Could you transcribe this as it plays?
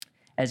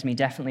Esme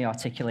definitely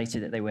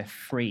articulated that they were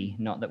free,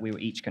 not that we were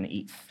each going to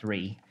eat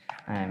three.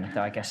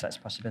 Though I guess that's a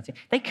possibility.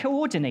 They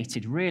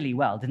coordinated really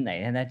well, didn't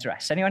they, in their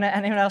dress? Anyone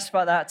else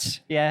about that?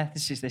 Yeah,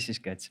 this is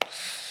good.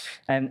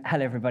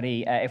 Hello,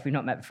 everybody. If we've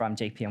not met before, I'm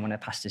JP. I'm one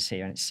of the pastors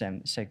here, and it's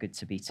so good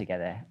to be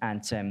together.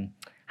 And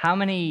how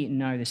many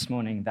know this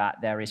morning that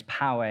there is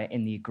power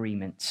in the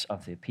agreements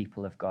of the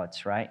people of God,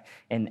 right?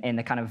 In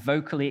the kind of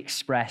vocally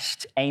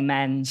expressed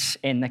amens,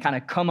 in the kind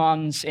of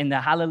come-ons, in the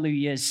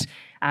hallelujahs.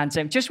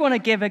 And just want to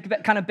give a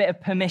kind of bit of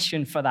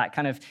permission for that,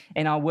 kind of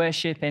in our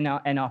worship, in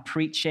our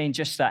preaching,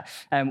 just that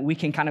we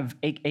can kind of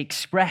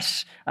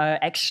express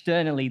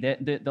externally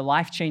the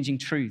life-changing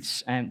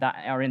truths that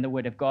are in the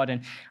Word of God.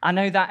 And I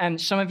know that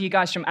some of you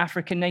guys from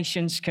African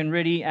nations can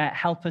really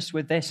help us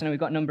with this. I know we've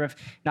got a number of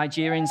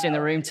Nigerians in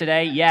the room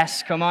today.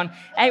 Yes, come on.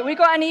 Hey, we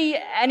got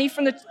any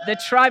from the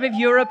tribe of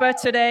Yoruba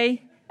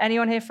today?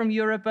 Anyone here from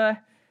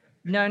Yoruba?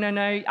 No.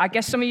 I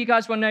guess some of you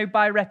guys will know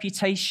by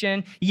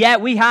reputation. Yeah,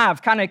 we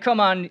have. Kind of, come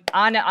on.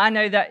 I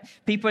know that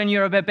people in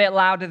Europe are a bit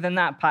louder than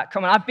that, Pat.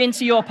 Come on. I've been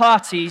to your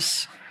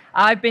parties,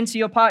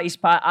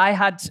 Pat. I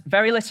had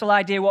very little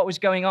idea what was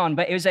going on,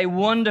 but it was a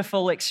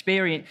wonderful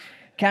experience.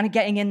 Kind of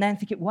getting in there and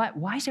thinking,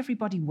 why is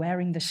everybody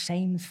wearing the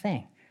same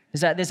thing?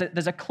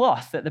 There's a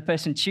cloth that the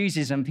person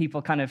chooses, and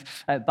people kind of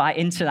buy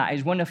into that. It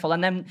was wonderful.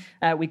 And then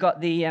we got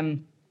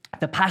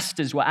the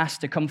pastors were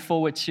asked to come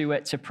forward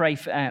to pray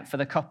for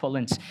the couple,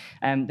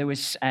 and there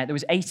was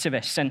 8 of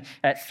us, and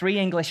 3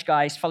 English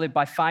guys followed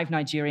by 5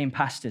 Nigerian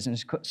pastors.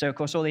 And so, of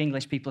course, all the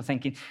English people are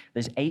thinking,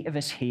 there's 8 of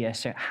us here,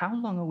 so how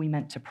long are we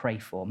meant to pray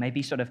for?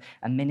 Maybe sort of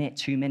a minute,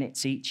 2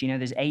 minutes each.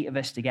 There's 8 of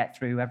us to get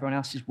through. Everyone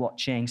else is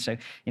watching, so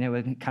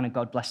we're kind of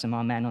God bless them,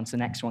 amen, on to the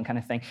next one kind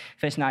of thing.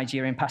 First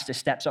Nigerian pastor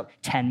steps up,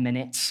 10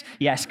 minutes.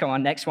 Yes, come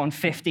on, next one,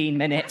 15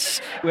 minutes.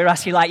 We're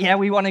actually like, yeah,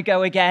 we want to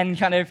go again.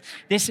 Kind of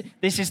this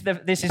is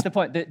the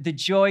point, the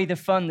joy, the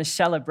fun, the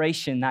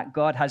celebration that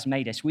God has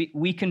made us.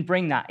 We can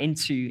bring that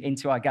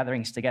into our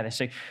gatherings together.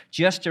 So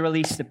just to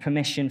release the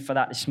permission for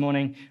that this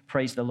morning,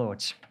 praise the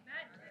Lord.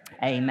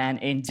 Amen,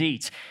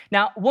 indeed.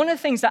 Now, one of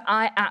the things that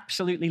I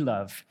absolutely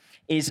love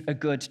is a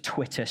good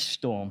Twitter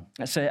storm.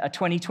 That's a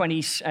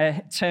 2020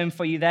 term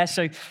for you there.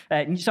 So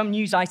some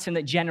news item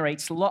that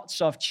generates lots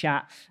of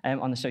chat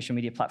on the social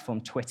media platform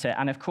Twitter.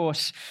 And of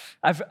course,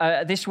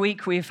 this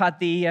week we've had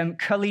the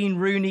Colleen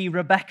Rooney,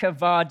 Rebecca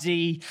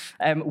Vardy,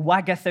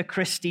 Wagatha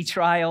Christie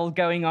trial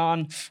going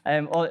on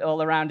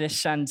all around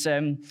us. And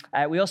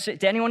we also,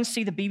 did anyone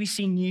see the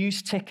BBC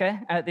News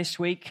ticker this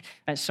week?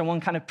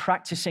 Someone kind of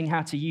practicing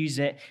how to use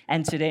it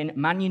entered in,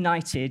 Man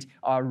United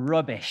are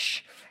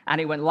rubbish. And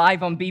it went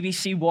live on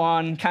BBC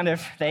One, kind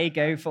of, there you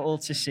go, for all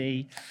to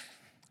see.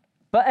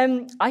 But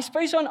I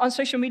suppose on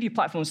social media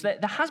platforms, there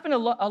has been a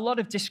lot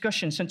of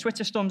discussion, some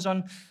Twitter storms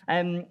on,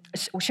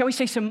 shall we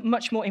say, some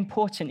much more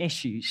important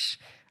issues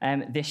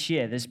this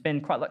year. There's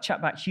been quite a lot of chat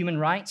about human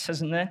rights,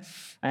 hasn't there,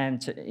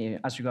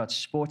 as regards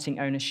sporting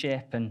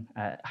ownership and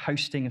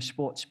hosting of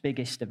sport's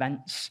biggest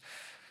events.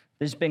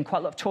 There's been quite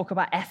a lot of talk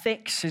about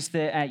ethics as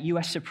the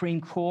US Supreme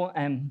Court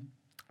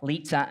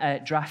leaked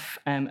that draft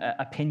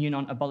opinion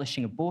on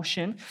abolishing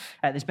abortion.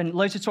 There's been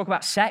loads of talk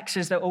about sex,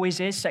 as there always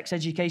is, sex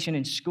education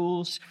in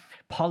schools,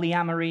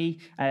 polyamory,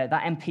 that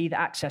MP that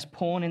accessed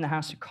porn in the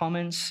House of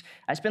Commons.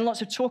 There's been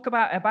lots of talk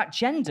about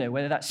gender,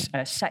 whether that's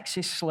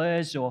sexist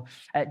slurs or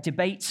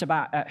debates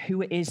about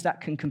who it is that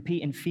can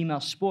compete in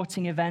female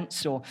sporting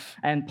events, or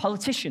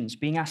politicians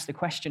being asked the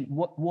question,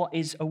 what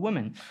is a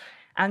woman?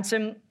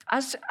 And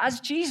as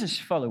Jesus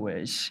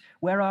followers,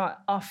 where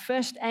our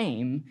first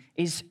aim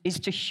is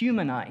to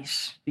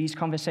humanize these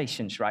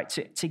conversations, right?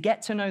 To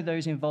get to know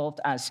those involved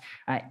as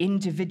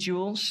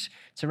individuals,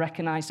 to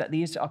recognize that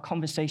these are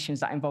conversations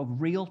that involve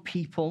real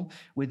people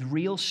with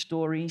real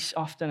stories,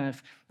 often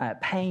of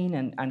pain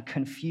and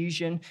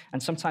confusion,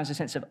 and sometimes a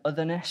sense of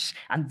otherness,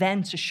 and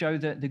then to show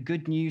the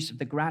good news of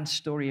the grand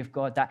story of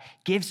God that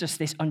gives us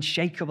this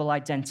unshakable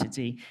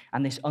identity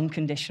and this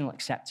unconditional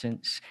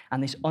acceptance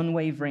and this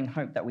unwavering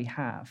hope that we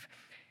have.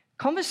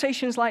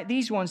 Conversations like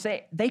these ones,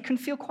 they can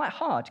feel quite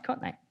hard,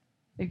 can't they?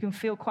 They can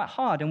feel quite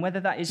hard, and whether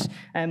that is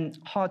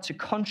hard to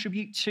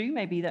contribute to,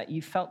 maybe that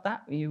you felt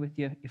that with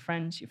your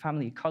friends, your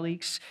family, your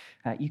colleagues,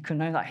 you can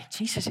know that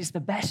Jesus is the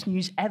best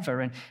news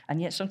ever,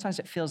 and yet sometimes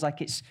it feels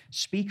like it's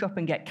speak up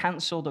and get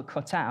cancelled or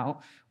cut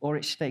out, or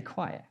it's stay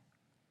quiet.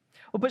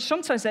 But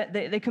sometimes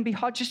they can be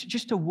hard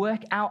just to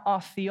work out our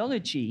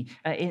theology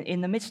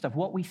in the midst of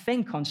what we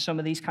think on some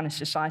of these kind of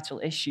societal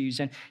issues.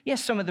 And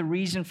yes, some of the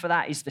reason for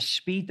that is the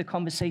speed the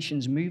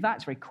conversations move at.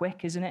 It's very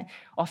quick, isn't it?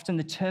 Often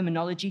the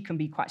terminology can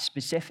be quite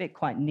specific,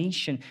 quite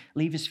niche, and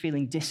leave us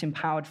feeling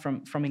disempowered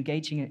from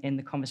engaging in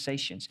the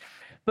conversations.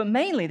 But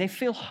mainly they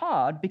feel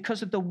hard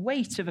because of the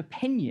weight of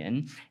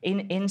opinion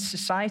in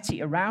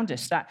society around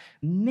us that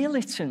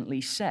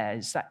militantly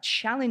says that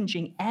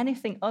challenging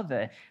anything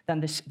other than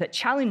this, that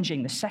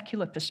challenging the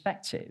secular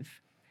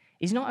perspective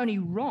is not only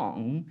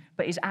wrong,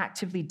 but is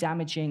actively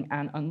damaging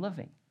and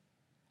unloving.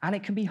 And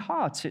it can be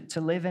hard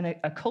to live in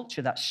a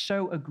culture that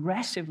so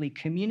aggressively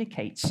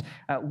communicates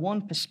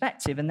one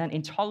perspective and then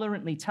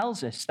intolerantly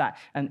tells us that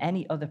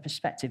any other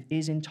perspective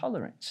is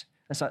intolerant.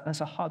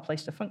 That's a hard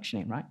place to function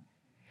in, right?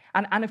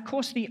 And of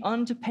course, the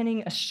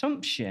underpinning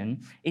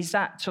assumption is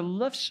that to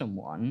love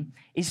someone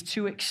is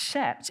to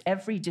accept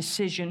every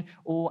decision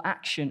or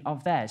action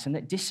of theirs, and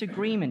that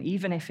disagreement,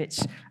 even if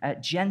it's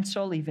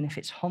gentle, even if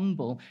it's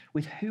humble,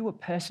 with who a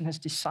person has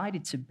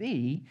decided to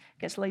be,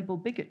 gets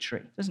labeled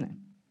bigotry, doesn't it?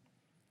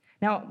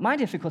 Now, my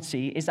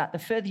difficulty is that the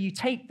further you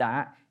take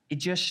that, it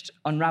just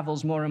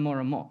unravels more and more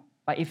and more.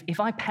 Like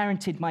if I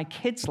parented my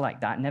kids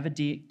like that, never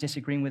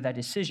disagreeing with their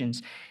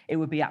decisions, it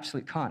would be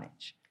absolute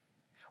carnage.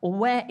 Or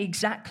where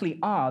exactly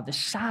are the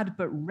sad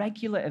but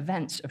regular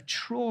events of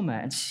trauma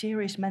and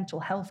serious mental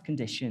health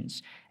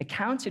conditions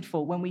accounted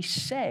for when we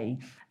say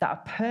that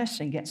a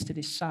person gets to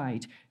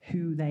decide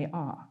who they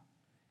are?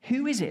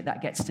 Who is it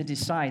that gets to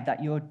decide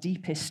that your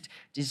deepest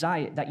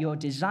desire, that your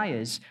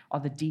desires are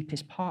the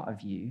deepest part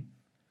of you,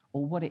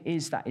 or what it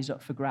is that is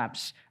up for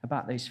grabs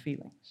about those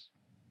feelings?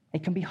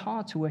 It can be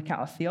hard to work out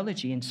our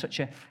theology in such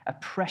a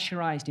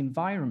pressurized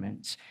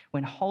environment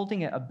when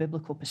holding a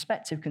biblical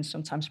perspective can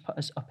sometimes put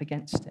us up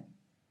against it.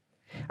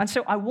 And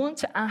so I want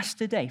to ask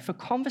today for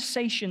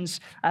conversations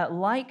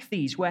like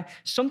these, where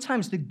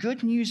sometimes the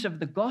good news of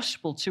the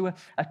gospel to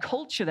a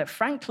culture that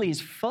frankly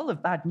is full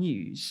of bad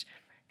news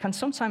can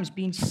sometimes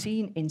be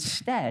seen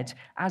instead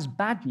as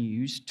bad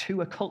news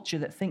to a culture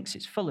that thinks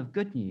it's full of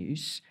good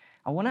news.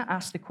 I want to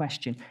ask the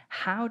question,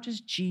 how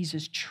does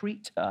Jesus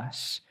treat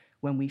us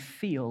when we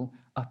feel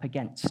up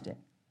against it?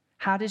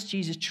 How does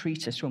Jesus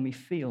treat us when we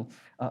feel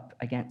up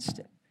against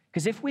it?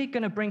 Because if we're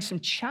going to bring some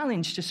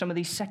challenge to some of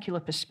these secular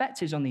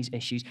perspectives on these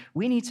issues,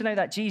 we need to know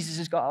that Jesus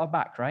has got our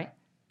back, right?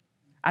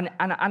 And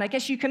I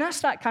guess you can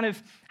ask that kind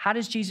of, how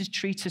does Jesus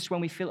treat us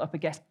when we feel up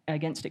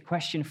against it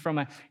question from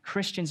a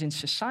Christians in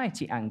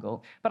society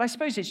angle. But I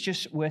suppose it's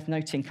just worth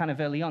noting kind of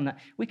early on that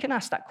we can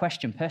ask that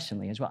question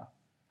personally as well.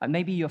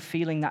 Maybe you're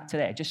feeling that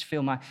today. I just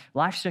feel my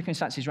life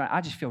circumstances right.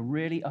 I just feel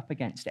really up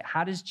against it.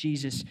 How does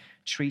Jesus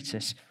treat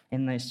us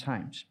in those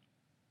times?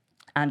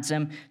 And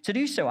to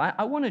do so,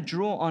 I want to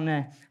draw on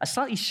a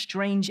slightly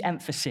strange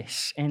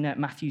emphasis in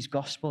Matthew's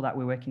gospel that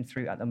we're working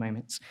through at the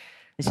moment.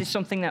 This is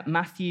something that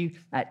Matthew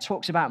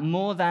talks about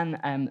more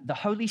than the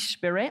Holy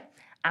Spirit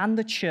and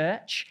the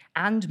church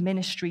and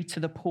ministry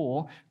to the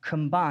poor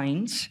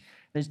combined.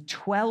 There's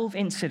 12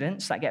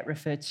 incidents that get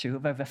referred to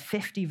of over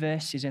 50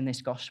 verses in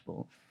this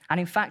gospel. And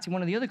in fact, in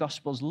one of the other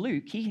Gospels,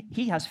 Luke,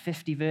 he has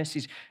 50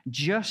 verses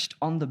just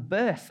on the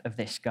birth of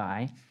this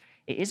guy.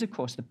 It is, of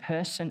course, the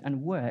person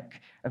and work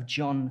of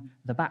John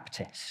the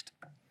Baptist.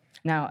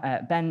 Now,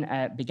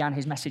 Ben began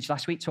his message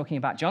last week talking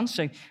about John,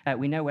 so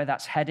we know where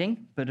that's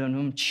heading. But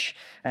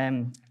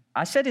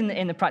I said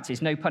in the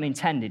practice, no pun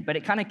intended, but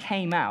it kind of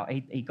came out.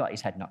 He got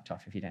his head knocked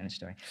off, if you don't know the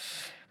story.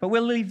 But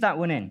we'll leave that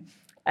one in.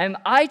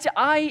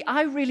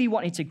 I really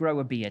wanted to grow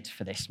a beard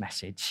for this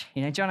message.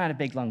 You know, John had a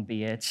big, long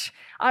beard.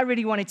 I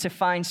really wanted to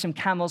find some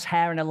camel's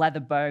hair and a leather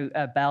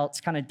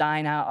belt, kind of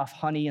dine out off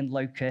honey and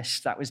locusts.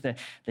 That was the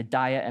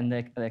diet and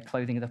the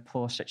clothing of the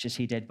poor, such as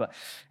he did. But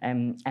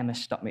Emma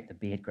stopped me at the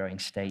beard growing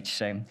stage.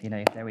 So, you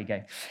know, there we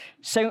go.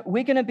 So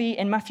we're going to be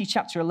in Matthew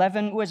chapter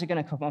 11. Words are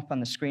going to come up on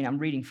the screen. I'm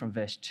reading from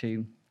verse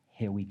 2.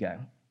 Here we go.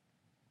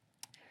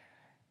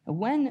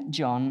 When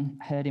John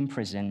heard in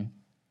prison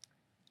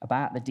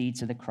about the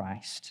deeds of the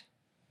Christ,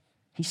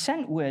 he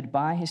sent word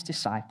by his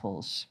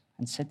disciples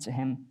and said to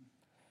him,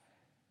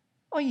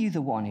 "Are you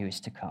the one who is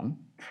to come,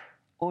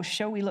 or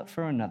shall we look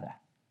for another?"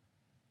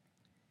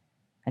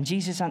 And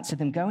Jesus answered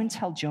them, "Go and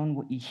tell John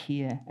what you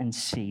hear and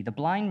see. The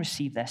blind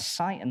receive their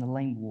sight and the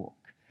lame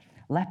walk.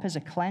 Lepers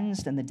are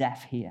cleansed and the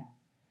deaf hear,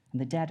 and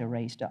the dead are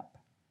raised up.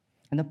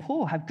 And the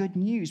poor have good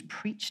news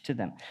preached to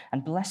them,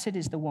 and blessed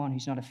is the one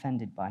who's not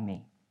offended by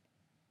me."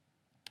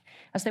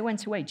 As they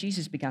went away,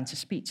 Jesus began to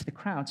speak to the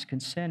crowds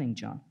concerning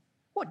John.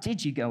 "What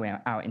did you go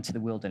out into the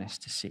wilderness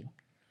to see?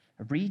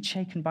 A reed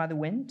shaken by the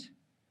wind?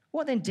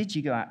 What then did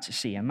you go out to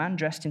see? A man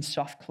dressed in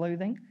soft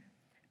clothing?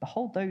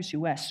 Behold, those who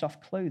wear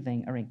soft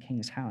clothing are in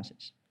kings'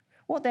 houses.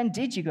 What then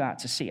did you go out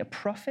to see? A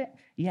prophet?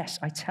 Yes,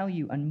 I tell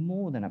you, and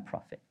more than a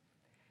prophet.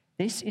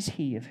 This is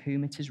he of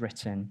whom it is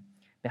written,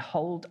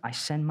 'Behold, I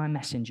send my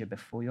messenger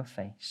before your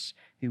face,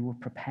 who will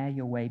prepare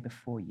your way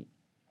before you.'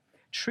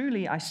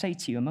 Truly, I say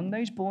to you, among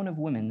those born of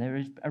women, there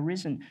has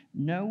arisen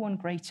no one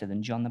greater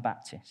than John the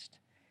Baptist.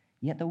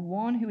 Yet the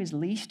one who is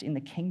least in the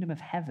kingdom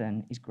of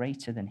heaven is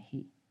greater than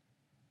he.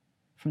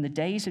 From the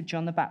days of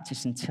John the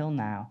Baptist until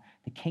now,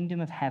 the kingdom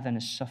of heaven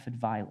has suffered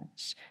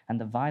violence, and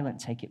the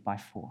violent take it by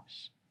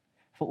force.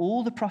 For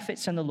all the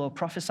prophets and the law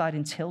prophesied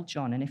until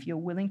John, and if you're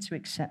willing to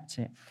accept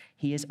it,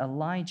 he is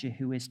Elijah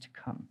who is to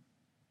come.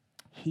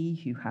 He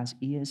who has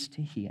ears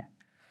to hear,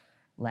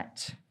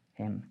 let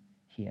him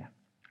hear."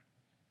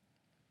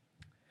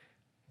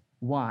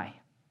 Why?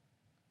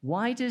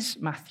 Why does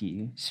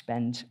Matthew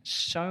spend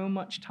so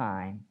much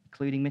time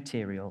including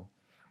material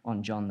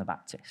on John the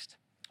Baptist?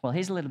 Well,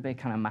 here's a little bit of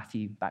kind of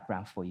Matthew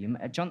background for you.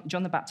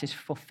 John the Baptist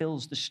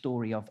fulfills the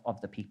story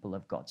of the people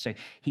of God. So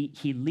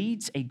he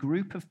leads a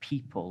group of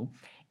people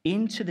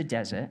into the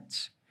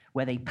desert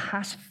where they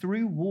pass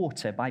through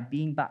water by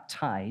being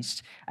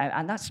baptized.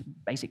 And that's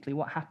basically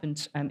what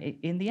happened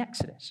in the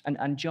Exodus.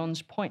 And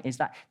John's point is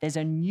that there's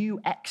a new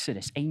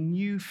Exodus, a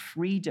new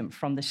freedom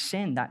from the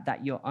sin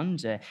that you're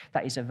under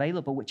that is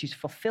available, which is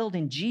fulfilled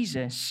in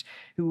Jesus,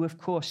 who, of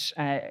course,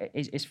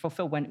 is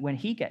fulfilled when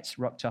he gets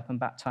rocked up and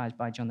baptized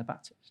by John the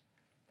Baptist.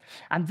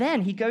 And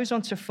then he goes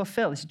on to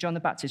fulfill, this is John the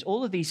Baptist,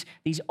 all of these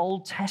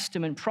Old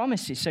Testament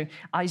promises. So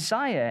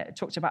Isaiah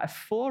talks about a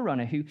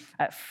forerunner who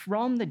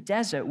from the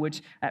desert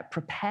would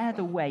prepare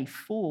the way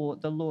for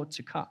the Lord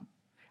to come.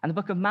 And the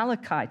book of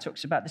Malachi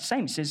talks about the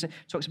same. It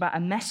talks about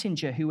a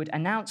messenger who would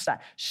announce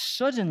that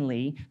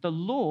suddenly the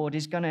Lord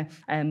is going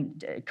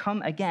to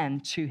come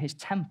again to his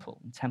temple.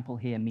 Temple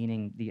here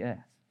meaning the earth.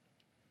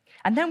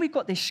 And then we've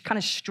got this kind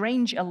of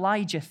strange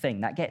Elijah thing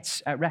that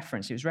gets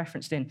referenced. It was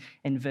referenced in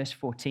verse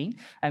 14.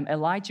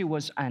 Elijah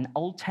was an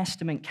Old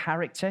Testament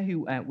character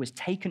who was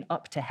taken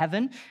up to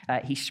heaven.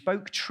 He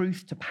spoke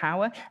truth to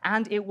power,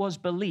 and it was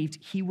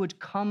believed he would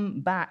come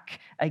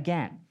back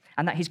again.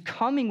 And that his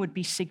coming would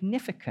be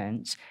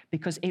significant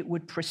because it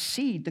would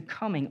precede the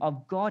coming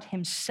of God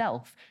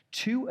himself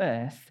to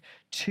earth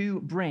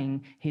to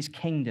bring his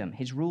kingdom,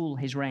 his rule,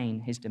 his reign,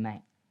 his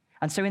domain.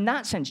 And so in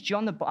that sense,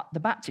 John the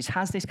Baptist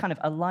has this kind of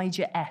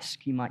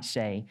Elijah-esque, you might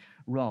say,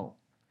 role.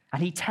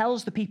 And he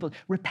tells the people,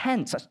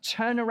 repent,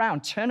 turn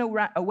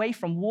away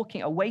from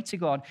walking away to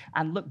God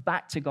and look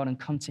back to God and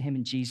come to him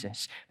in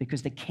Jesus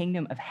because the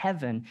kingdom of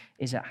heaven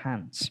is at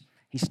hand.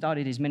 He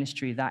started his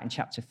ministry that in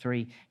chapter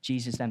 3.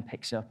 Jesus then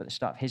picks up at the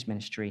start of his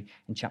ministry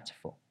in chapter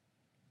 4.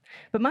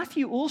 But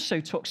Matthew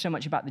also talks so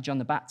much about the John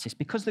the Baptist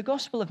because the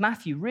Gospel of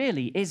Matthew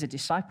really is a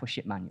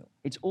discipleship manual.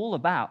 It's all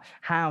about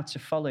how to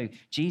follow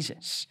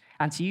Jesus.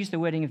 And to use the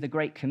wording of the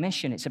Great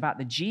Commission, it's about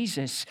the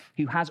Jesus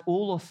who has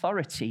all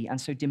authority and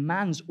so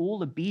demands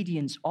all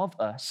obedience of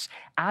us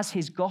as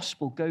his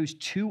gospel goes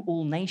to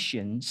all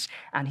nations,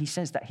 and he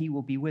says that he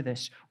will be with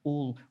us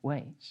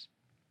always.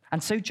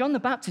 And so John the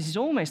Baptist is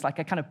almost like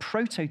a kind of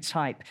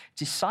prototype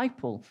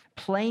disciple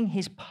playing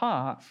his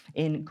part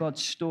in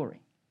God's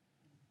story.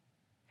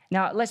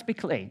 Now, let's be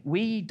clear.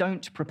 We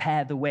don't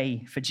prepare the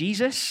way for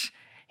Jesus.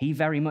 He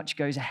very much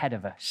goes ahead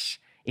of us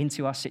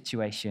into our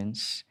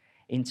situations,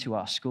 into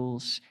our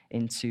schools,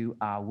 into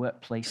our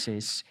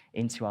workplaces,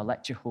 into our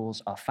lecture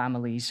halls, our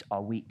families,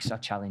 our weeks, our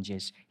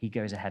challenges. He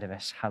goes ahead of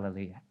us.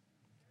 Hallelujah.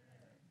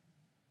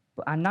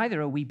 And neither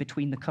are we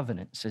between the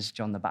covenants, as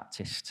John the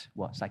Baptist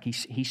was. Like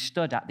he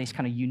stood at this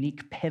kind of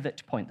unique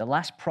pivot point, the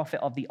last prophet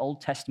of the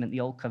Old Testament,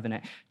 the Old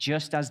Covenant,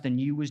 just as the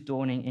new was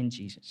dawning in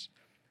Jesus.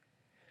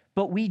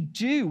 But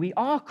we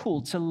are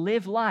called to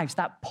live lives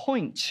that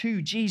point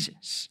to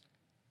Jesus.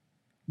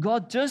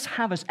 God does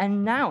have us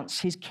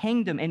announce his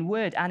kingdom in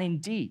word and in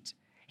deed.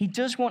 He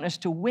does want us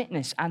to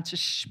witness and to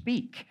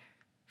speak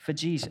for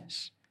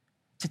Jesus,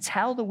 to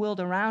tell the world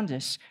around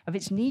us of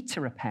its need to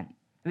repent,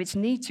 of its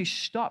need to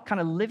stop kind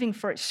of living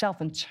for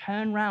itself and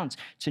turn around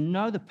to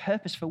know the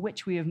purpose for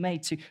which we have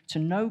made, to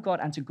know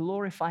God and to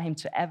glorify him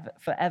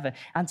forever,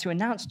 and to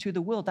announce to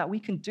the world that we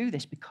can do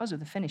this because of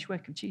the finished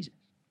work of Jesus.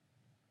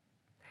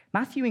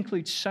 Matthew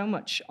includes so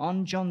much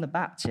on John the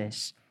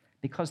Baptist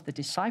because the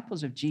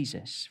disciples of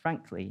Jesus,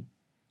 frankly,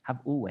 have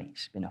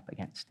always been up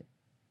against it.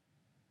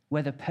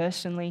 Whether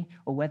personally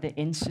or whether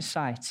in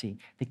society,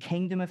 the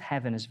kingdom of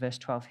heaven, as verse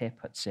 12 here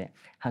puts it,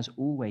 has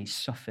always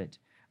suffered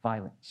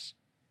violence.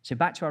 So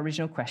back to our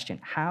original question,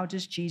 how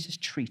does Jesus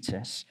treat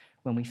us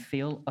when we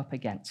feel up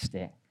against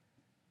it?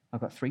 I've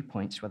got 3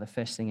 points where the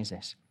first thing is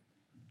this.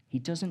 He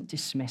doesn't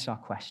dismiss our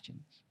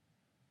questions.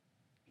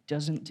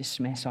 Doesn't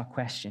dismiss our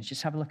questions.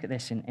 Just have a look at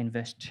this in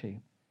verse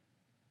 2.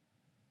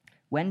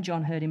 When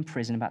John heard in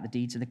prison about the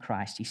deeds of the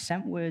Christ, he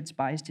sent words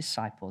by his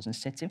disciples and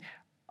said to him,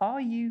 "Are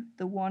you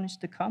the one who's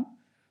to come,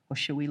 or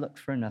shall we look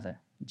for another?"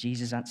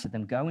 Jesus answered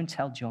them, "Go and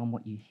tell John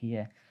what you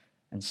hear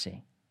and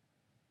see."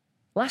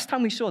 Last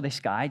time we saw this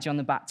guy, John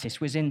the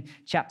Baptist, was in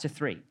chapter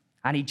 3.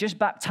 And he just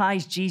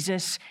baptized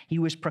Jesus. He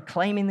was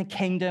proclaiming the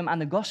kingdom.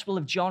 And the Gospel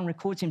of John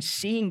records him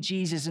seeing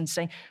Jesus and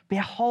saying,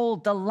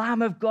 "Behold, the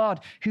Lamb of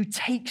God who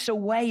takes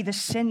away the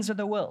sins of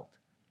the world."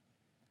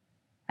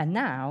 And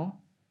now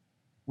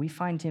we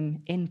find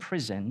him in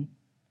prison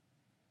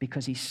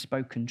because he's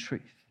spoken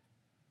truth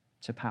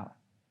to power.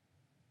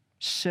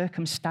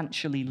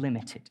 Circumstantially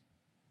limited.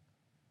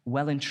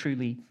 Well and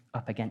truly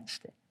up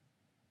against it.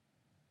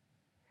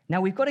 Now,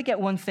 we've got to get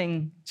one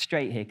thing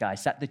straight here,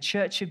 guys, that the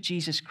Church of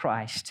Jesus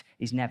Christ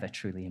is never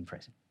truly in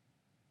prison.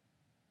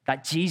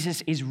 That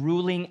Jesus is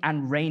ruling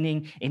and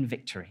reigning in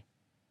victory.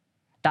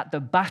 That the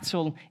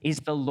battle is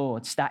the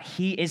Lord's, that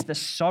he is the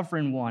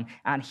sovereign one,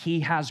 and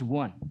he has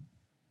won.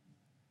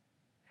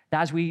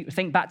 That as we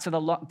think back to the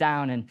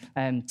lockdown,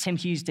 and Tim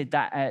Hughes did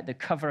that, the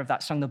cover of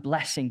that song, The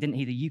Blessing, didn't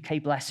he? The UK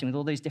Blessing, with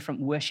all those different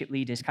worship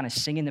leaders kind of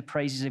singing the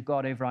praises of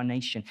God over our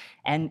nation,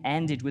 and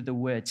ended with the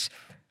words,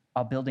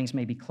 "Our buildings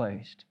may be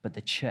closed, but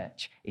the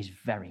church is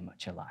very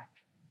much alive."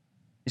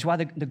 It's why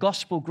the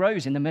gospel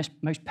grows in the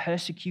most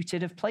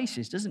persecuted of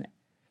places, doesn't it?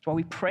 It's why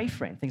we pray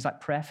for it, things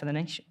like prayer for the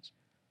nations.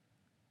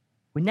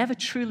 We're never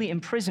truly in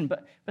prison,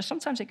 but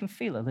sometimes it can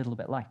feel a little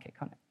bit like it,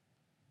 can't it?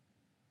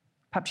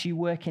 Perhaps you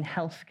work in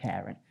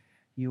healthcare and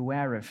you're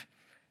aware of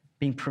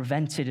being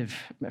prevented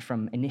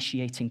from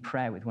initiating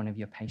prayer with one of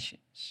your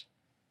patients.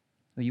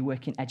 Or you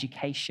work in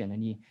education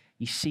and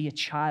you see a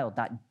child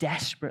that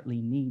desperately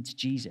needs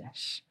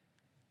Jesus,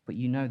 but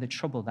you know the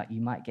trouble that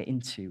you might get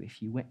into if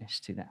you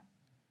witness to them.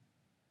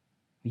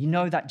 You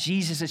know that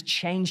Jesus has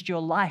changed your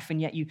life,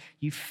 and yet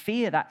you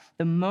fear that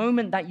the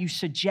moment that you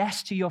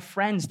suggest to your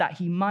friends that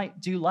he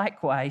might do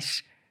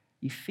likewise,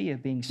 you fear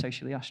being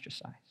socially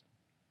ostracized.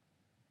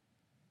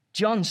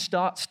 John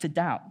starts to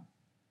doubt.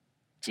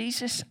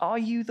 Jesus, are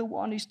you the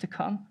one who's to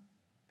come?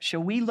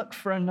 Shall we look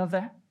for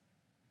another?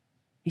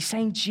 He's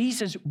saying,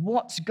 Jesus,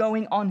 what's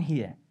going on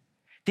here?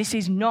 This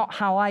is not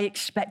how I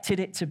expected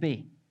it to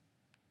be.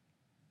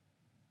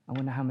 I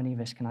wonder how many of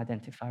us can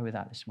identify with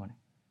that this morning.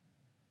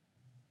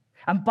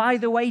 And by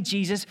the way,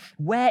 Jesus,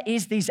 where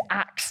is this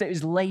axe that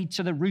is laid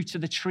to the root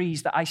of the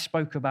trees that I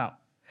spoke about?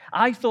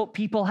 I thought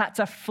people had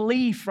to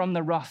flee from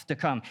the wrath to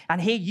come. And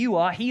here you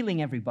are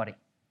healing everybody.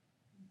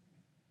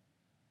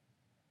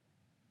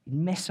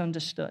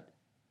 Misunderstood.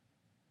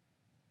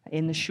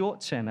 In the short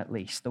term, at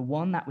least, the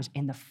one that was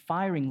in the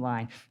firing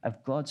line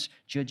of God's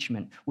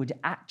judgment would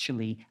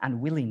actually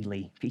and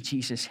willingly be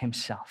Jesus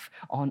himself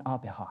on our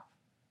behalf.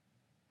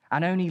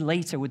 And only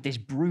later would this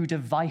brood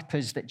of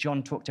vipers that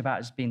John talked about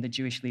as being the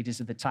Jewish leaders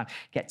of the time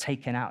get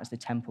taken out as the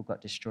temple got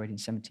destroyed in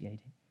 70 AD.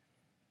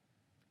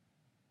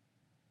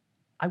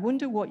 I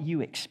wonder what you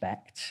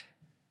expect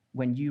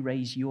when you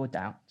raise your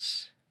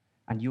doubts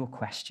and your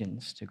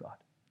questions to God.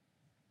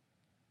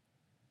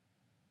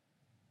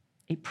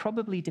 It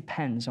probably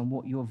depends on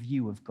what your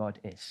view of God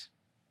is.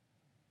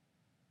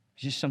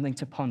 It's just something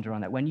to ponder on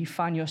that. When you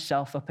find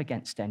yourself up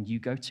against it and you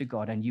go to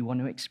God and you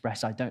want to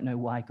express, I don't know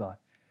why, God,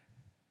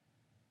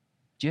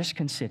 just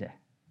consider,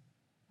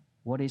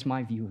 what is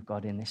my view of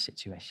God in this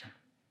situation?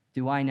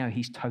 Do I know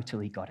he's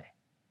totally got it?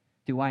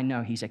 Do I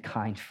know he's a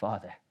kind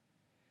father?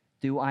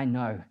 Do I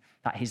know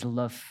that his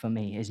love for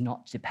me is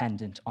not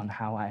dependent on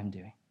how I am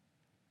doing?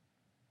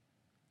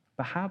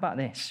 But how about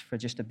this for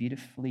just a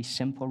beautifully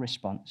simple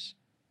response?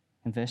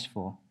 In verse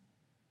 4,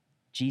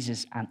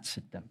 Jesus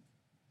answered them.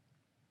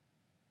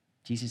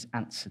 Jesus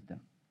answered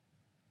them.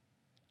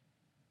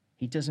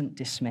 He doesn't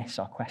dismiss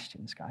our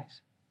questions,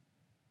 guys.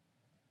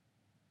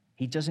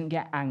 He doesn't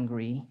get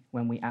angry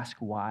when we ask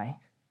why.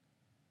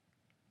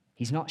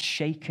 He's not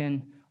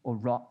shaken or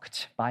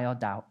rocked by our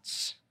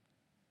doubts,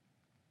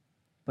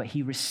 but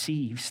he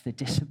receives the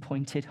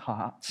disappointed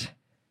heart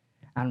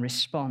and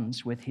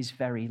responds with his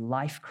very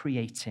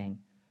life-creating,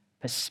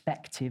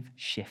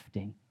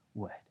 perspective-shifting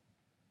word.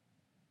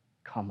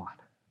 Come on.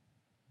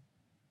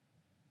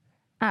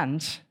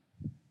 And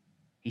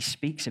he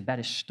speaks a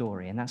better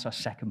story, and that's our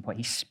second point.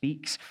 He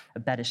speaks a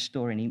better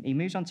story, and he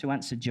moves on to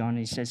answer John, and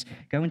he says,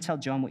 go and tell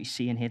John what you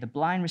see and hear. The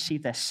blind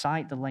receive their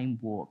sight, the lame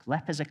walk,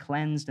 lepers are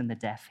cleansed, and the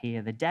deaf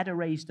hear. The dead are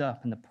raised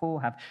up, and the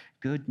poor have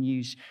good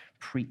news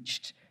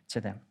preached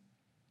to them.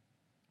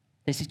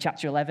 This is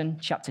chapter 11.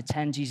 Chapter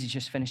 10, Jesus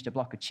just finished a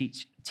block of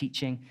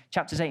teaching.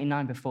 Chapters 8 and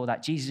 9 before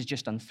that, Jesus has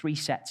just done 3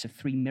 sets of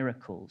 3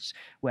 miracles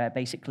where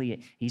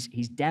basically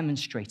he's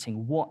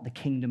demonstrating what the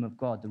kingdom of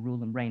God, the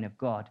rule and reign of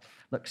God,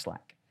 looks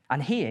like.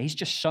 And here, he's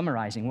just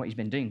summarizing what he's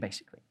been doing,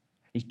 basically.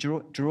 He's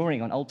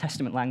drawing on Old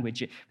Testament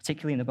language,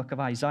 particularly in the book of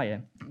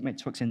Isaiah. It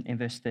talks in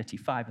verse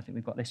 35. I think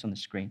we've got this on the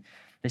screen.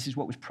 This is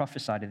what was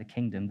prophesied of the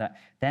kingdom, that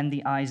then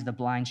the eyes of the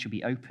blind shall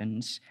be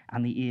opened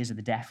and the ears of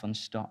the deaf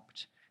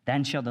unstopped.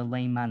 Then shall the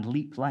lame man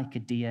leap like a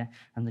deer,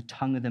 and the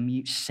tongue of the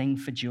mute sing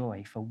for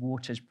joy, for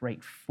waters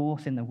break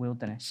forth in the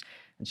wilderness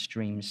and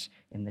streams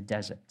in the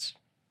desert.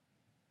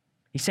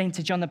 He's saying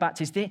to John the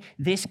Baptist,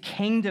 this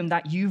kingdom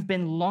that you've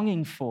been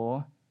longing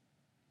for,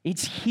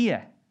 it's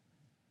here.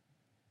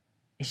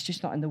 It's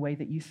just not in the way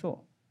that you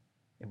thought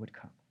it would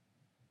come.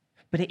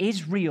 But it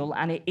is real,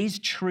 and it is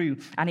true,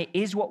 and it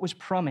is what was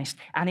promised.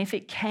 And if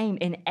it came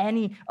in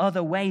any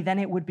other way, then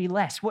it would be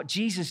less. What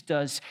Jesus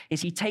does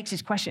is he takes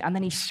his question and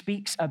then he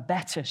speaks a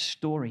better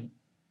story.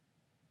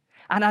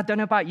 And I don't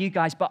know about you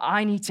guys, but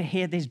I need to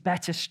hear this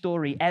better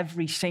story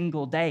every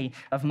single day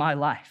of my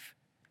life.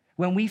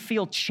 When we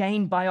feel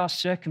chained by our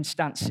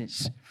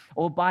circumstances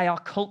or by our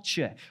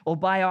culture or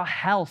by our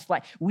health,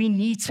 like we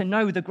need to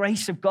know the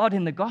grace of God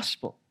in the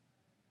gospel.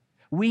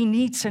 We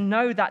need to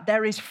know that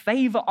there is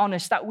favor on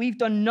us, that we've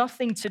done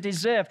nothing to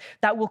deserve,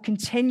 that will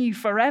continue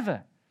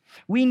forever.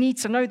 We need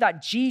to know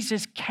that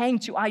Jesus came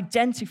to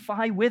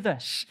identify with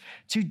us,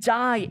 to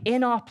die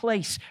in our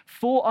place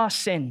for our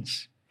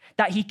sins,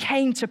 that he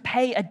came to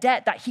pay a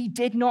debt that he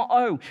did not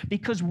owe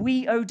because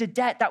we owed a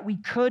debt that we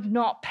could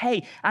not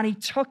pay. And he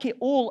took it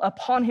all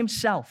upon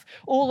himself.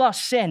 All our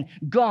sin,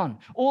 gone.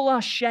 All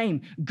our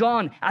shame,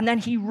 gone. And then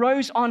he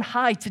rose on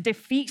high to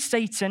defeat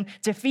Satan,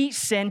 defeat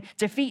sin,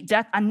 defeat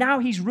death. And now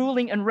he's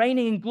ruling and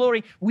reigning in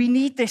glory. We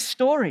need this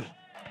story.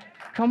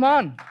 Come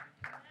on.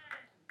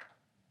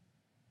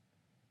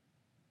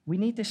 We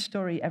need this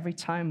story every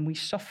time we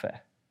suffer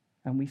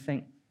and we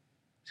think,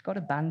 has God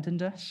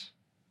abandoned us?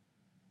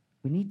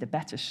 We need the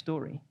better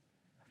story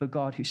of a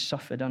God who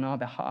suffered on our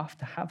behalf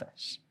to have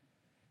us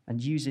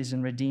and uses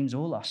and redeems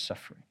all our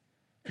suffering,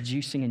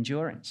 producing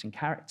endurance and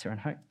character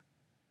and hope.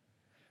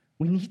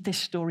 We need this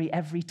story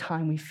every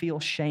time we feel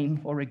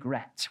shame or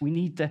regret. We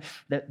need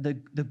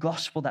the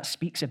gospel that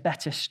speaks a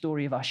better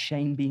story of our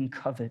shame being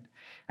covered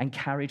and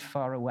carried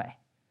far away,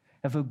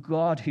 of a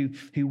God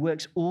who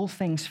works all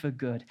things for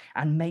good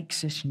and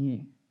makes us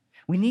new.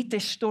 We need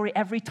this story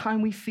every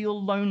time we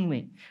feel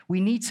lonely.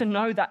 We need to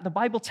know that the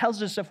Bible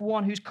tells us of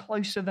one who's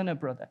closer than a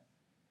brother,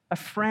 a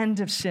friend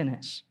of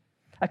sinners,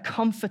 a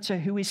comforter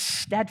who is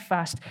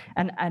steadfast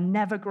and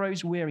never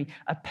grows weary,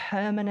 a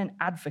permanent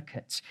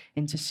advocate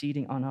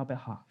interceding on our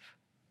behalf.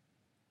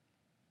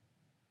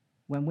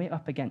 When we're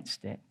up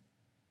against it,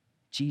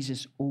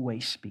 Jesus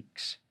always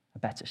speaks a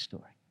better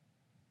story.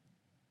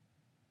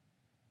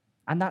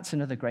 And that's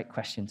another great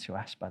question to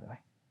ask, by the way.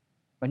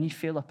 When you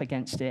feel up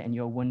against it and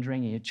you're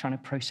wondering and you're trying to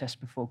process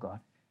before God,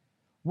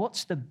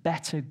 what's the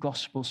better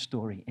gospel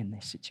story in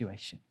this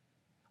situation?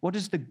 What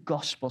does the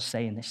gospel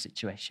say in this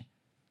situation?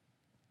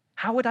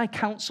 How would I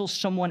counsel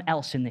someone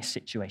else in this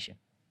situation?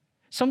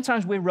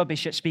 Sometimes we're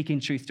rubbish at speaking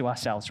truth to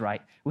ourselves,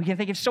 right? We can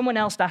think if someone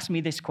else asked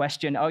me this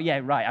question, oh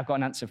yeah, right, I've got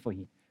an answer for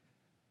you.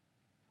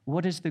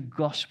 What does the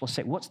gospel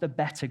say? What's the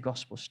better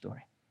gospel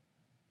story?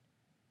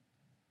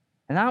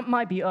 And that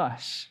might be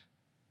us.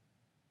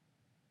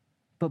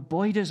 But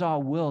boy, does our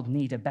world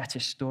need a better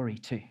story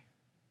too,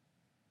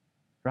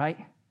 right?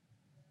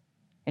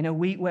 In a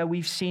week where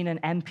we've seen an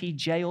MP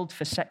jailed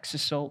for sex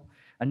assault,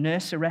 a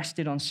nurse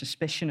arrested on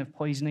suspicion of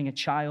poisoning a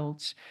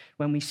child,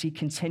 when we see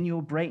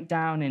continual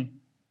breakdown in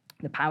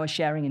the power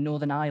sharing in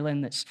Northern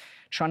Ireland that's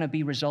trying to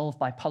be resolved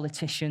by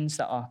politicians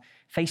that are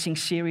facing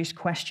serious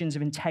questions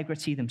of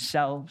integrity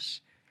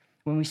themselves,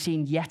 when we've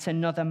seen yet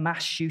another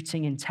mass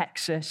shooting in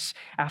Texas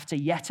after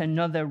yet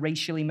another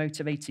racially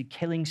motivated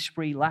killing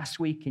spree last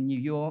week in New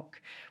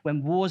York,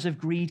 when wars of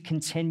greed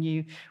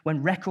continue,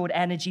 when record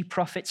energy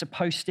profits are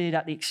posted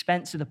at the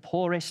expense of the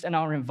poorest in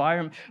our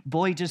environment,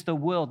 boy, does the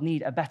world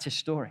need a better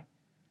story.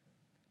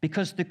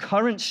 Because the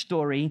current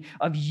story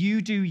of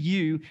you do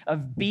you,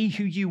 of be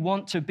who you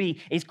want to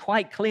be, is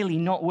quite clearly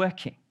not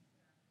working.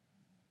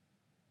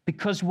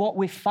 Because what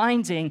we're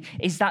finding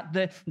is that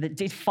the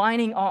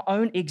defining our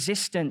own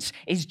existence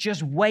is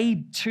just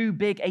way too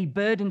big a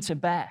burden to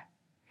bear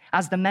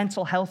as the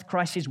mental health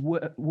crisis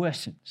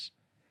worsens,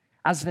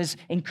 as there's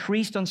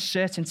increased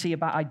uncertainty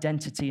about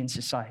identity in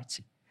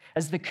society,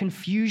 as the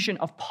confusion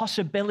of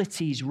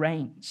possibilities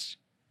reigns.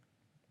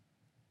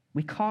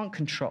 We can't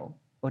control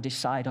or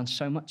decide on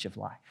so much of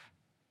life.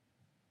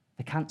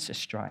 The cancer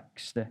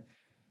strikes.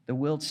 The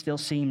world still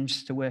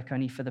seems to work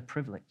only for the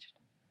privileged.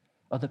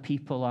 Other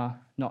people are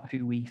not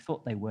who we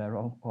thought they were,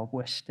 or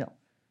worse still.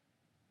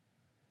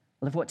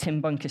 I love what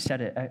Tim Bunker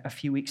said a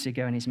few weeks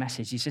ago in his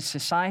message. He says,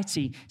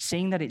 society,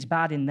 seeing that it's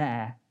bad in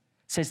there,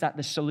 says that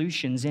the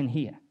solution's in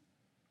here.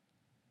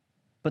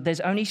 But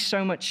there's only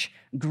so much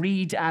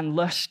greed and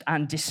lust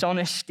and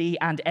dishonesty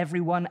and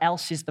everyone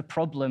else is the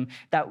problem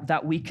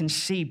that we can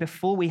see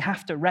before we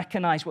have to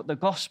recognize what the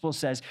gospel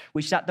says,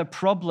 which is that the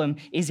problem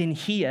is in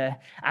here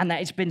and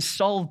that it's been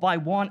solved by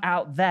one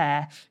out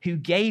there who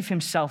gave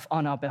himself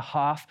on our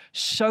behalf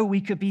so we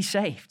could be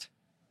saved.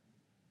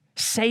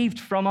 Saved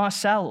from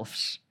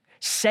ourselves,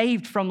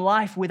 saved from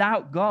life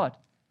without God,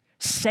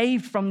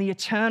 saved from the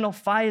eternal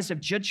fires of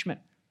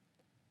judgment.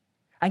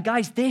 And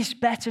guys, this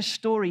better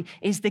story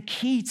is the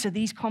key to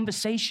these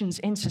conversations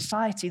in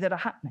society that are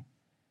happening.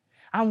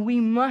 And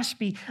we must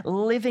be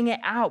living it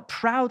out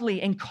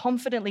proudly and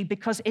confidently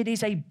because it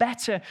is a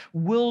better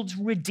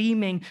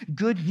world-redeeming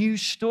good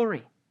news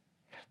story.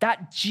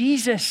 That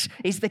Jesus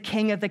is the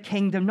King of the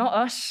kingdom, not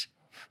us.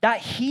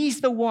 That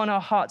he's the one our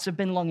hearts have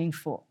been longing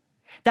for.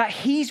 That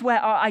he's where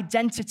our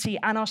identity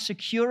and our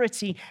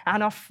security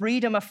and our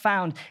freedom are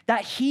found.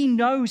 That he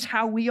knows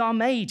how we are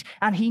made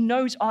and he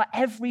knows our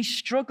every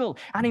struggle.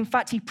 And in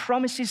fact, he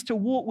promises to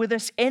walk with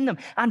us in them.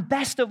 And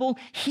best of all,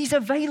 he's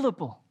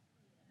available.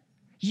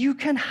 You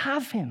can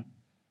have him.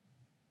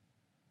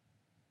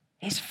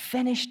 It's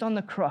finished on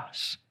the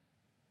cross.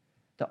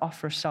 The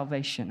offer of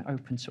salvation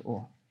open to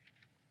all.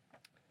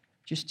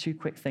 Just two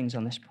quick things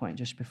on this point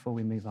just before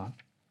we move on.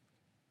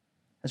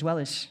 As well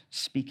as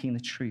speaking the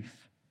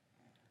truth,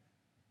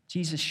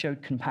 Jesus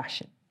showed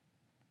compassion,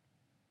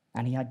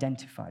 and he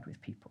identified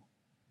with people.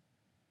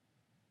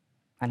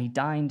 And he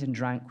dined and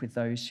drank with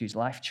those whose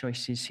life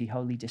choices he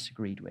wholly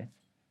disagreed with.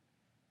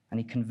 And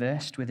he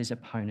conversed with his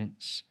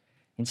opponents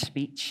in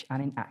speech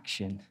and in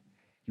action.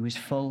 He was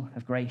full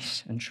of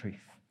grace and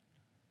truth.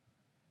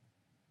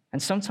 And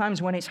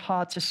sometimes when it's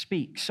hard to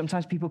speak,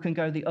 sometimes people can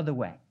go the other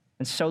way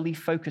and solely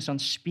focus on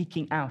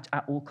speaking out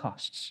at all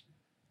costs.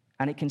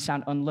 And it can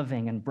sound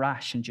unloving and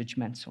brash and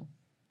judgmental.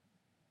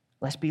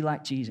 Let's be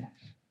like Jesus.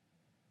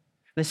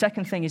 The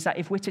second thing is that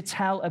if we're to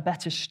tell a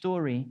better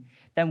story,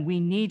 then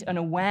we need an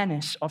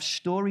awareness of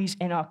stories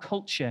in our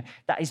culture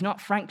that is not,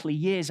 frankly,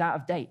 years out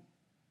of date.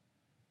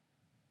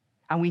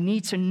 And we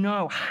need to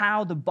know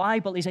how the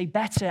Bible is a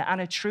better and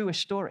a truer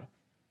story.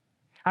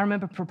 I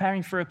remember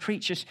preparing for a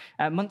preach just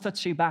a month or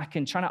two back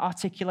and trying to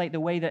articulate the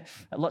way that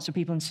lots of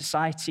people in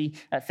society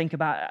think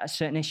about a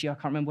certain issue. I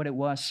can't remember what it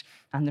was.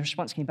 And the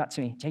response came back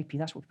to me, JP,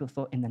 that's what people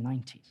thought in the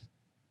 90s.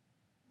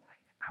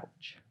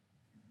 Ouch.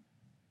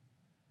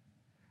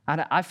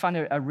 And I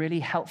find a really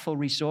helpful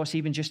resource,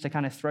 even just to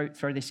kind of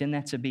throw this in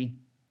there, to be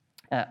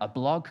a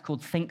blog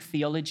called Think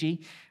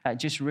Theology,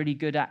 just really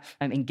good at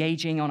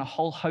engaging on a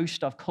whole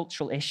host of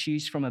cultural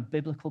issues from a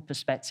biblical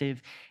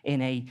perspective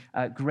in a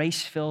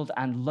grace-filled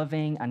and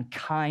loving and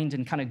kind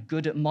and kind of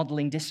good at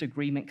modeling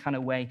disagreement kind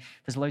of way.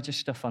 There's loads of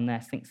stuff on there,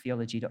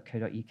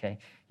 thinktheology.co.uk.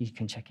 You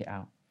can check it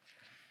out.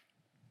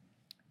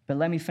 But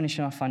let me finish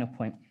on our final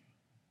point.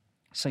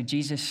 So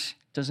Jesus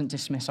doesn't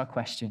dismiss our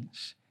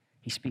questions.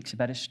 He speaks a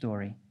better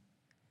story.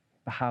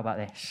 But how about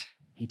this?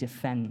 He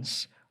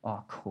defends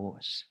our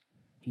cause.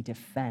 He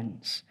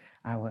defends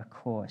our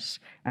cause.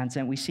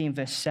 And we see in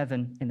verse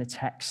 7 in the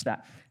text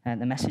that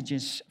the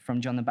messages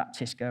from John the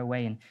Baptist go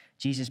away, and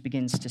Jesus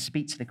begins to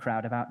speak to the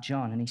crowd about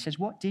John. And he says,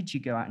 what did you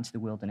go out into the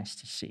wilderness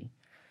to see?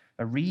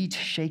 A reed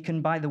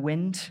shaken by the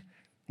wind?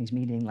 He's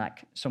meaning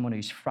like someone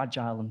who's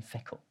fragile and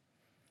fickle.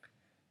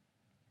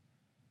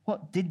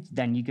 What did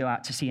then you go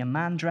out to see? A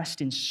man dressed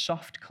in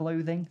soft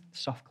clothing?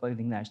 Soft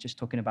clothing there is just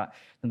talking about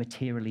the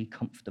materially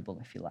comfortable,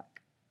 if you like.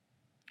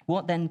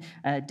 What then?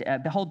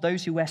 Behold,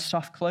 those who wear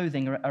soft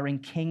clothing are in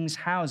king's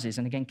houses.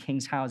 And again,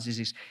 king's houses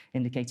is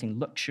indicating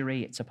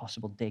luxury. It's a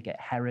possible dig at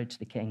Herod,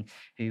 the king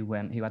who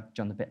had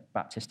John the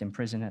Baptist in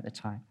prison at the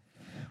time.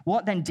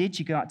 What then did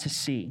you go out to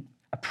see?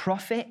 A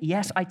prophet?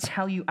 Yes, I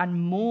tell you,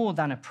 and more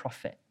than a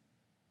prophet.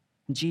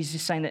 And Jesus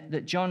is saying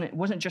that John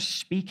wasn't just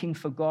speaking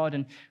for God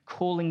and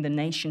calling the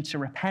nation to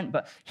repent,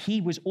 but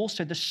he was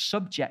also the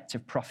subject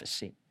of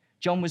prophecy.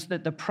 John was the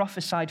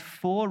prophesied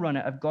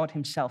forerunner of God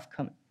himself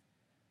coming.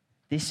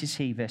 This is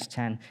he, verse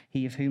 10,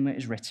 he of whom it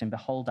is written,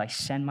 behold, I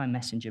send my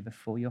messenger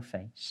before your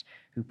face,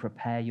 who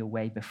prepare your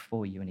way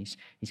before you. And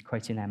he's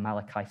quoting there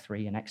Malachi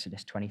 3 and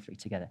Exodus 23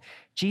 together.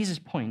 Jesus'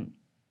 point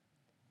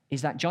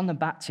is that John the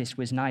Baptist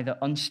was neither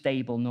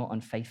unstable nor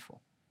unfaithful.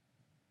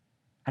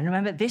 And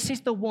remember, this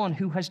is the one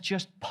who has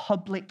just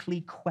publicly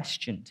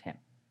questioned him.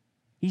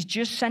 He's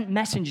just sent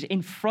messengers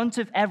in front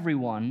of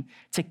everyone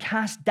to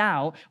cast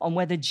doubt on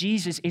whether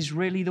Jesus is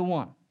really the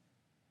one.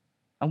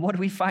 And what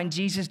do we find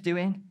Jesus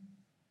doing?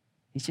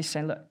 He's just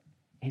saying, look,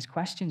 his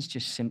question's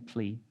just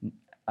simply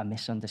a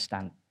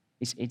misunderstanding.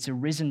 It's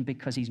arisen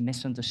because he's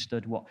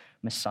misunderstood what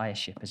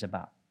messiahship is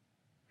about.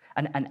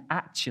 And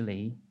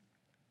actually,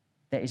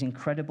 there is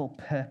incredible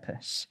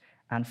purpose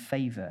and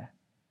favor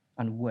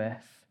and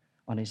worth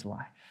on his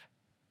life.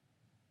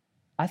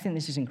 I think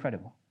this is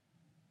incredible.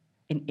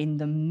 In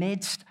the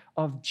midst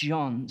of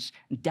John's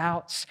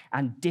doubts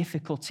and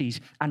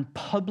difficulties and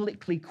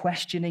publicly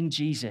questioning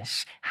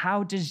Jesus,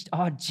 how does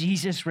our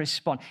Jesus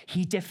respond?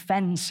 He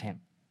defends him.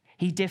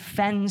 He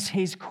defends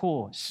his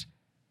cause.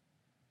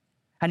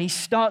 And he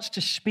starts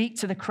to speak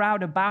to the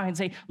crowd about him and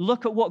say,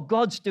 look at what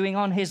God's doing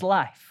on his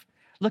life.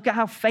 Look at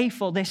how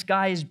faithful this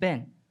guy has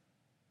been.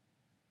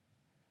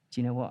 Do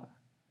you know what?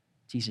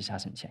 Jesus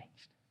hasn't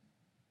changed.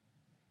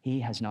 He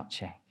has not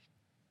changed.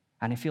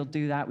 And if he'll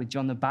do that with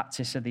John the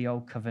Baptist of the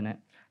Old Covenant,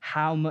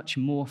 how much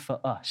more for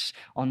us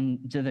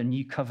under the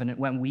New Covenant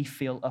when we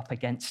feel up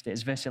against it?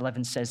 As verse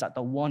 11 says, that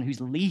the one who's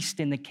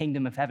least in the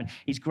kingdom of heaven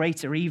is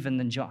greater even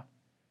than John.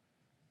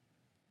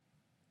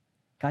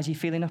 Guys, are you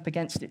feeling up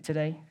against it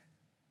today?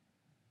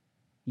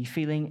 Are you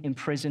feeling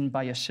imprisoned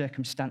by your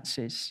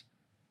circumstances?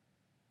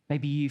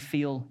 Maybe you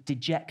feel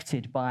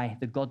dejected by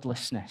the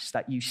godlessness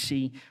that you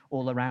see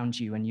all around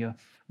you, and you're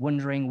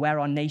wondering where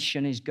our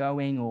nation is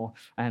going, or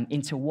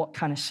into what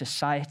kind of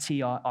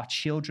society our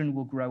children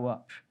will grow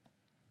up.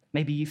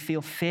 Maybe you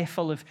feel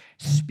fearful of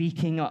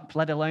speaking up,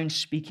 let alone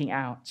speaking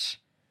out,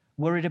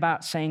 worried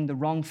about saying the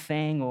wrong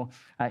thing, or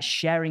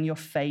sharing your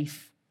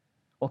faith,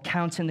 or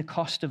counting the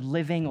cost of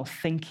living or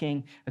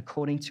thinking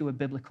according to a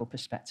biblical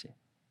perspective.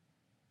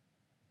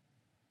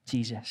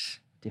 Jesus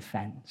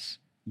defends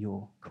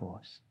your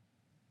cause.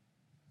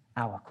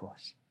 Our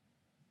cause.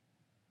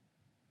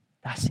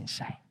 That's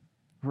insane.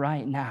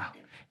 Right now,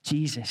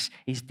 Jesus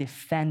is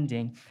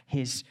defending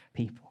his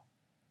people.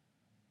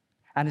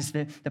 And as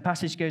the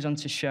passage goes on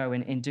to show,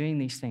 in doing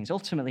these things,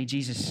 ultimately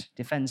Jesus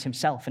defends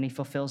himself and he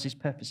fulfills his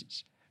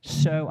purposes.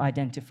 So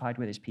identified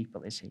with his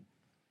people is he.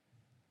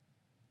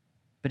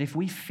 But if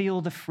we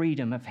feel the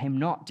freedom of him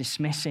not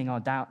dismissing our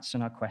doubts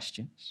and our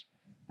questions,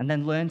 and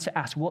then learn to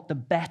ask what the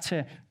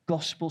better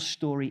gospel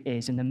story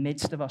is in the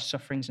midst of our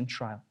sufferings and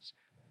trials,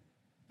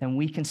 then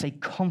we can say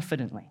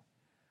confidently,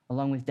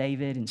 along with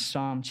David in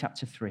Psalm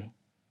chapter 3,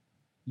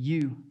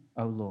 you,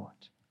 O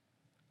Lord,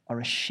 are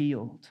a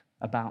shield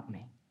about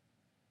me,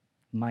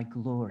 my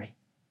glory,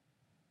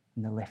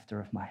 and the lifter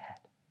of my head.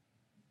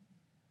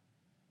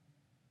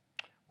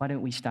 Why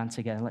don't we stand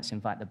together? Let's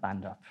invite the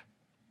band up.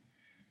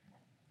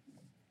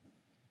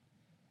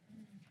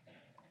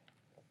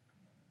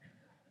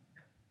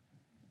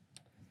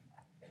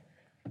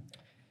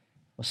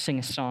 We'll sing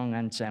a song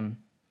and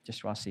just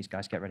just whilst these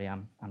guys get ready,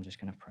 I'm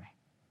just going to pray.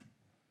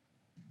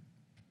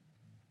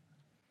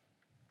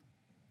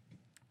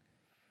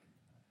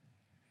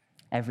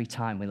 Every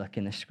time we look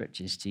in the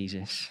scriptures,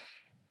 Jesus,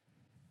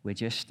 we're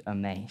just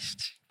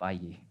amazed by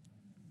you.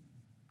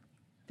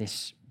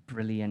 This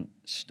brilliant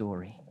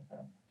story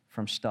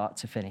from start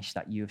to finish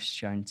that you have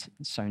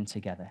sewn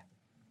together.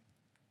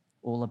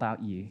 All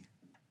about you,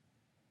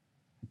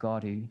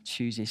 God who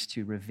chooses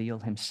to reveal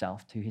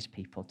himself to his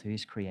people, to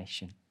his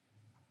creation,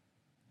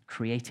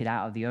 created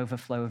out of the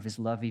overflow of his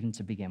love even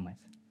to begin with,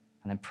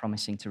 and then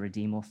promising to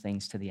redeem all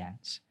things to the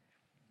ends.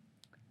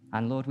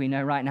 And Lord, we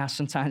know right now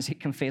sometimes it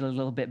can feel a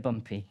little bit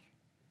bumpy,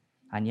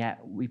 and yet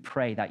we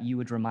pray that you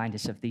would remind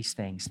us of these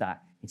things,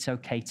 that it's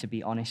okay to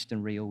be honest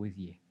and real with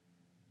you.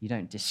 You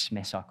don't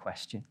dismiss our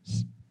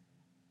questions.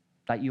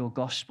 That your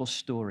gospel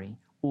story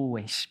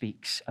always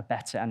speaks a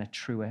better and a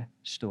truer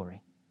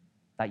story.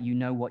 That you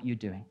know what you're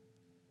doing.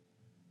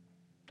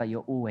 That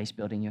you're always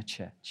building your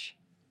church.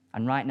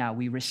 And right now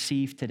we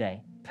receive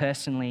today,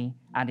 personally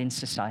and in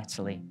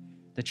societally,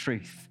 the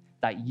truth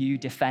that you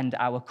defend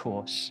our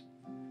cause,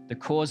 the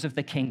cause of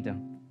the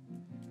kingdom,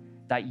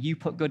 that you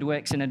put good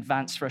works in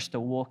advance for us to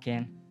walk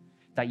in,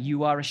 that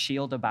you are a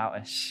shield about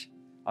us,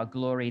 our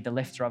glory, the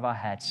lifter of our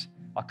heads,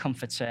 our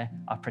comforter,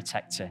 our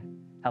protector.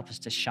 Help us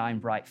to shine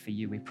bright for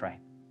you, we pray.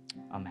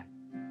 Amen.